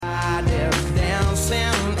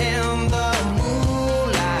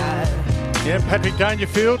Yeah, Patrick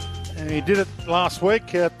Dangerfield, and he did it last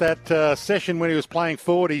week at that session when he was playing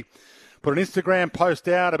forward. He put an Instagram post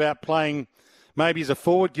out about playing maybe as a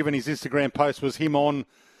forward, given his Instagram post was him on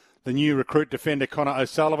the new recruit defender Connor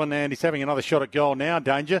O'Sullivan, and he's having another shot at goal now,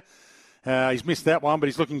 Danger. He's missed that one, but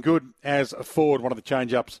he's looking good as a forward, one of the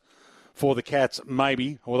change-ups for the Cats,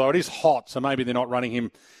 maybe, although it is hot, so maybe they're not running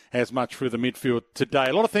him as much through the midfield today.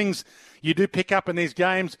 A lot of things you do pick up in these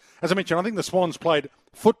games. As I mentioned, I think the Swans played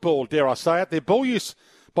football, dare I say it. Their ball use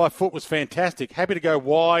by foot was fantastic. Happy to go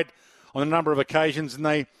wide on a number of occasions, and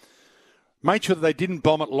they made sure that they didn't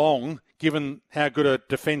bomb it long, given how good a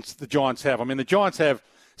defence the Giants have. I mean, the Giants have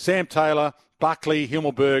Sam Taylor, Buckley,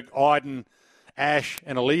 Himmelberg, Iden, Ash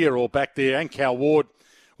and Aaliyah all back there, and Cal Ward,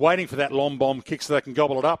 waiting for that long bomb kick so they can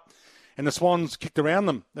gobble it up. And the Swans kicked around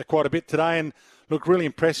them quite a bit today and looked really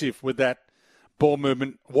impressive with that ball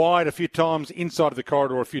movement. Wide a few times, inside of the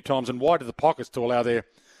corridor a few times, and wide of the pockets to allow their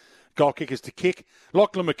goal kickers to kick.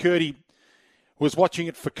 Lachlan McKirdy was watching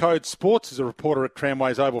it for Code Sports as a reporter at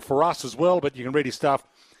Tramways Oval for us as well, but you can read his stuff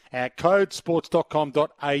at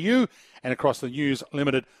codesports.com.au and across the News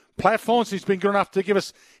Limited platforms. He's been good enough to give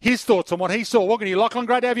us his thoughts on what he saw. Welcome to you, Lachlan.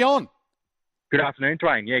 Great to have you on. Good afternoon,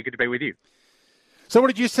 Dwayne. Yeah, good to be with you. So what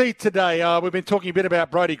did you see today? We've been talking a bit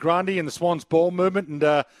about Brodie Grundy and the Swans ball movement, and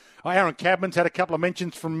Aaron Cadman's had a couple of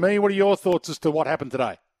mentions from me. What are your thoughts as to what happened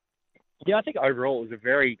today? Yeah, I think overall it was a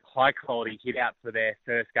very high-quality hit-out for their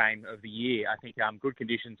first game of the year. I think good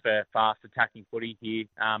conditions for fast attacking footy here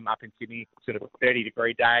up in Sydney, sort of a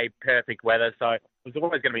 30-degree day, perfect weather, so it was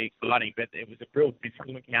always going to be exciting, but it was a real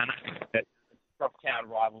physical encounter that cross-town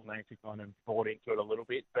rival may have gone and brought into it a little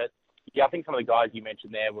bit. But, yeah, I think some of the guys you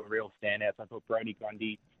mentioned there were real standouts. I thought Brodie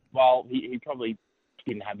Grundy, while he probably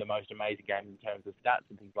didn't have the most amazing game in terms of stats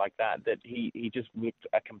and things like that, that he just looked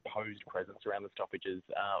a composed presence around the stoppages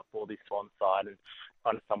for this Swans side, and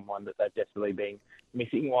kind of someone that they've definitely been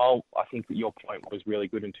missing. While I think that your point was really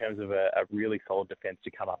good in terms of a really solid defence to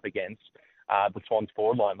come up against, the Swans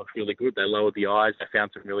forward line looked really good. They lowered the eyes, they found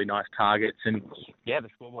some really nice targets, and yeah, the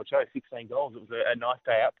scoreboard showed 16 goals. It was a nice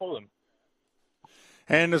day out for them.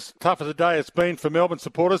 And as tough as a day it's been for Melbourne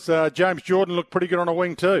supporters, James Jordan looked pretty good on a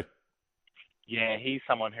wing too. Yeah, he's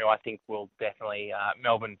someone who I think will definitely,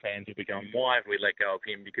 Melbourne fans will be going, why have we let go of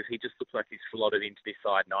him? Because he just looks like he's slotted into this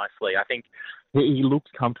side nicely. I think he looks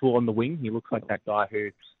comfortable on the wing. He looks like that guy who,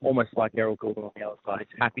 almost like Errol Goulden on the other side, is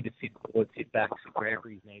happy to sit forward, sit back, wherever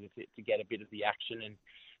he's needed to get a bit of the action. And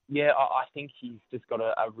yeah, I think he's just got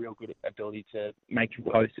a real good ability to make a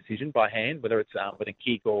composed decision by hand, whether it's with a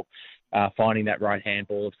kick or finding that right hand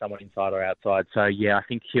ball of someone inside or outside. So yeah, I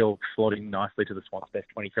think he'll slot in nicely to the Swans' best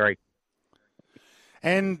 23.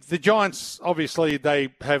 And the Giants, obviously, they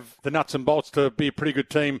have the nuts and bolts to be a pretty good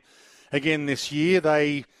team again this year.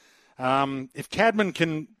 They, if Cadman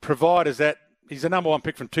can provide as that, he's the number one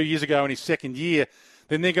pick from 2 years ago in his second year,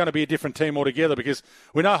 then they're going to be a different team altogether, because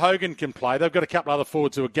we know Hogan can play. They've got a couple other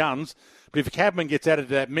forwards who are guns, but if Cadman gets added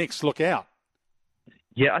to that mix, look out.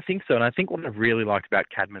 Yeah, I think so. And I think what I really liked about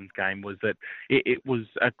Cadman's game was that it was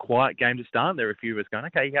a quiet game to start. There were a few of us going,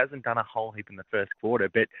 okay, he hasn't done a whole heap in the first quarter,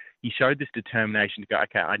 but he showed this determination to go,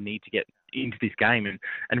 okay, I need to get into this game,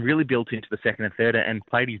 and really built into the second and third and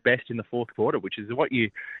played his best in the fourth quarter, which is what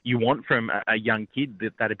you want from a young kid,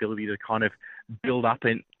 that ability to kind of build up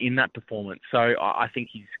in that performance. So I think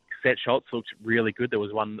he's set shots looked really good. There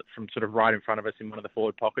was one from sort of right in front of us in one of the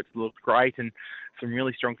forward pockets that looked great, and some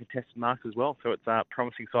really strong contested marks as well. So it's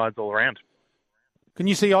promising sides all around. Can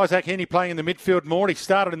you see Isaac Henny playing in the midfield more? He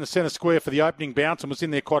started in the centre square for the opening bounce and was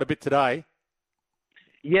in there quite a bit today.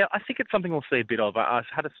 Yeah, I think it's something we'll see a bit of. I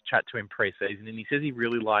had a chat to him pre-season, and he says he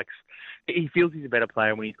feels he's a better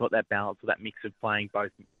player when he's got that balance or that mix of playing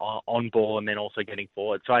both on ball and then also getting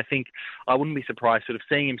forward. So I think I wouldn't be surprised sort of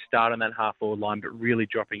seeing him start on that half-forward line, but really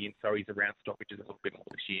dropping in so he's around stoppages a little bit more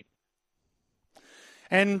this year.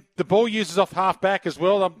 And the ball uses off half-back as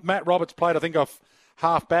well. Matt Roberts played, I think, off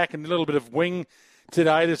half-back and a little bit of wing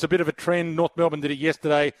today. There's a bit of a trend. North Melbourne did it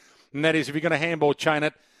yesterday, and that is if you're going to handball chain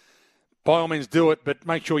it, by all means do it, but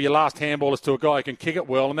make sure your last handball is to a guy who can kick it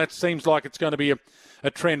well, and that seems like it's going to be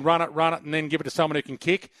a trend. Run it, and then give it to someone who can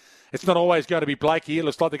kick. It's not always going to be Blakey. It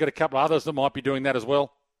looks like they've got a couple of others that might be doing that as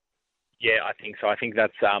well. Yeah, I think so. I think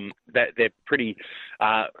that's that they're pretty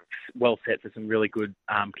well set for some really good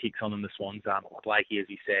kicks on them, the Swans. Blakey, as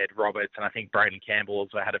you said, Roberts, and I think Braden Campbell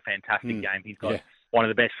also had a fantastic game. He's got one of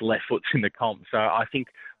the best left foots in the comp. So I think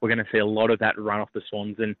we're going to see a lot of that run off the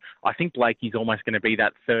Swans. And I think Blakey's almost going to be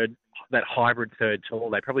that hybrid third tall.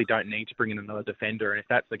 They probably don't need to bring in another defender. And if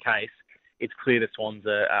that's the case, it's clear the Swans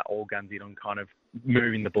are all guns in on kind of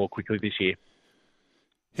moving the ball quickly this year.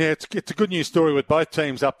 Yeah, it's a good news story with both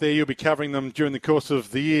teams up there. You'll be covering them during the course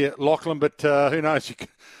of the year, Lachlan, but who knows?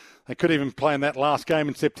 They could even play in that last game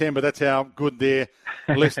in September. That's how good their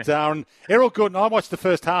lists are. And Errol Goodwin, I watched the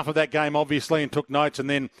first half of that game, obviously, and took notes, and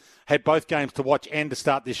then had both games to watch and to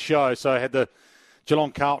start this show. So I had the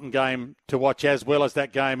Geelong-Carlton game to watch as well as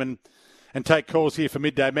that game and take calls here for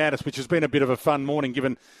Midday Madness, which has been a bit of a fun morning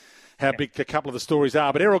given how big a couple of the stories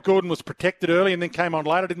are. But Errol Goodwin was protected early and then came on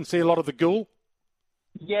later. Didn't see a lot of the Ghoul.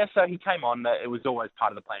 Yeah, so he came on. It was always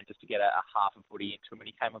part of the plan just to get a half a footy into him,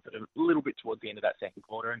 and he came on a little bit towards the end of that second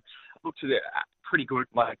quarter and looked pretty good.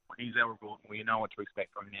 Like, he's Errol Goodwin. We know what to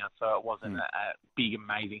expect from him now, so it wasn't a big,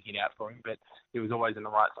 amazing hit out for him, but he was always in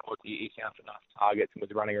the right spot. He found enough targets and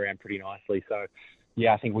was running around pretty nicely. So,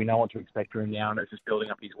 yeah, I think we know what to expect from him now, and it's just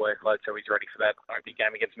building up his workload so he's ready for that big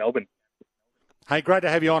game against Melbourne. Hey, great to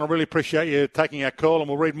have you on. I really appreciate you taking our call, and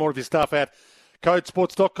we'll read more of your stuff at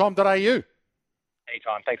codesports.com.au.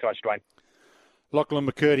 Anytime. Thanks so much, Dwayne. Lachlan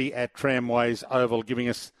McKirdy at Tramways Oval giving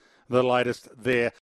us the latest there.